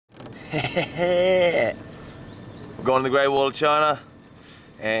We're going to the Great Wall of China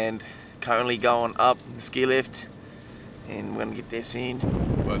and currently going up the ski lift, and we're gonna get there soon.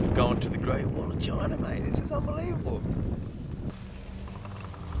 We're going to the Great Wall of China, mate. This is unbelievable.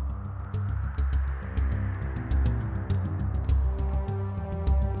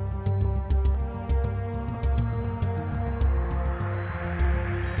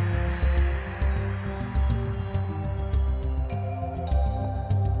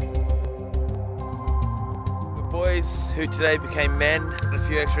 Boys who today became men, a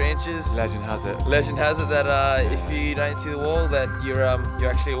few extra inches. Legend has it. Legend has it that if you don't see the wall, that you're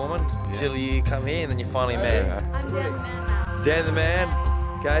actually a woman until you come here, and then you're finally a man. I'm Dan the man now. Dan the man.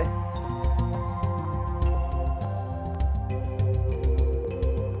 Okay.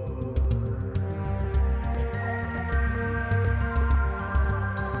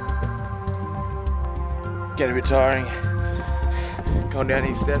 Getting a bit tiring. Going down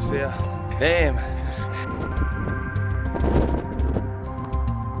these steps here. Damn.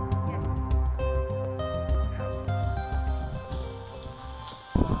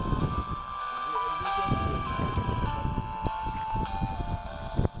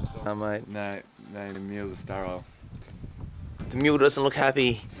 Oh, mate. No, the mules are sterile. The mule doesn't look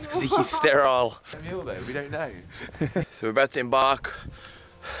happy because he's sterile. The mule though, we don't know. So we're about to embark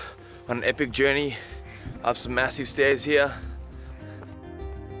on an epic journey up some massive stairs here.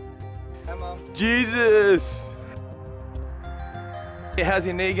 Come on. Jesus! How's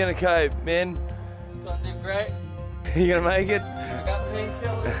your knee gonna cope, man? It's gonna do great. You gonna make it? I got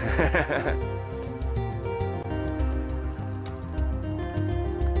painkillers.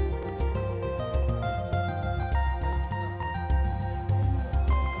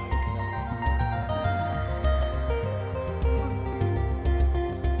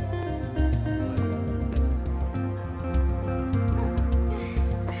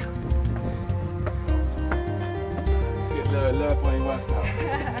 Lower body workout.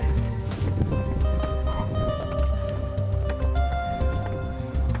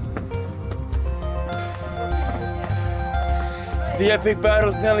 The epic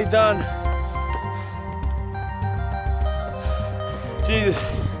battle's nearly done. Jesus.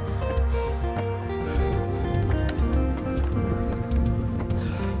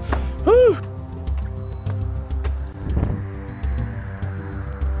 Whew.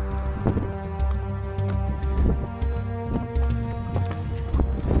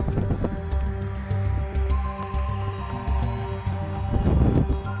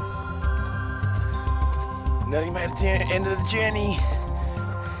 Nearly made it to the end of the journey.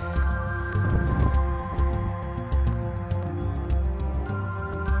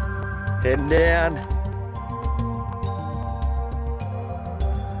 Heading down.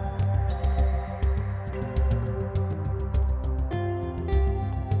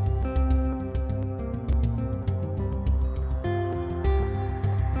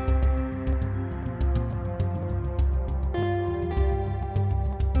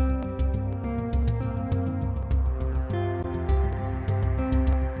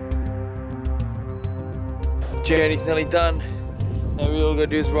 Journey's nearly done. Now we all gotta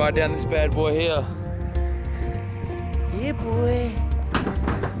do is ride down this bad boy here. Yeah, boy.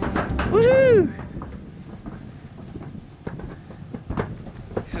 Woohoo!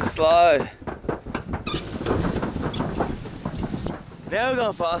 This is slow. Now we're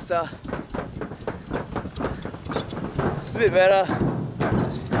going faster. It's a bit better.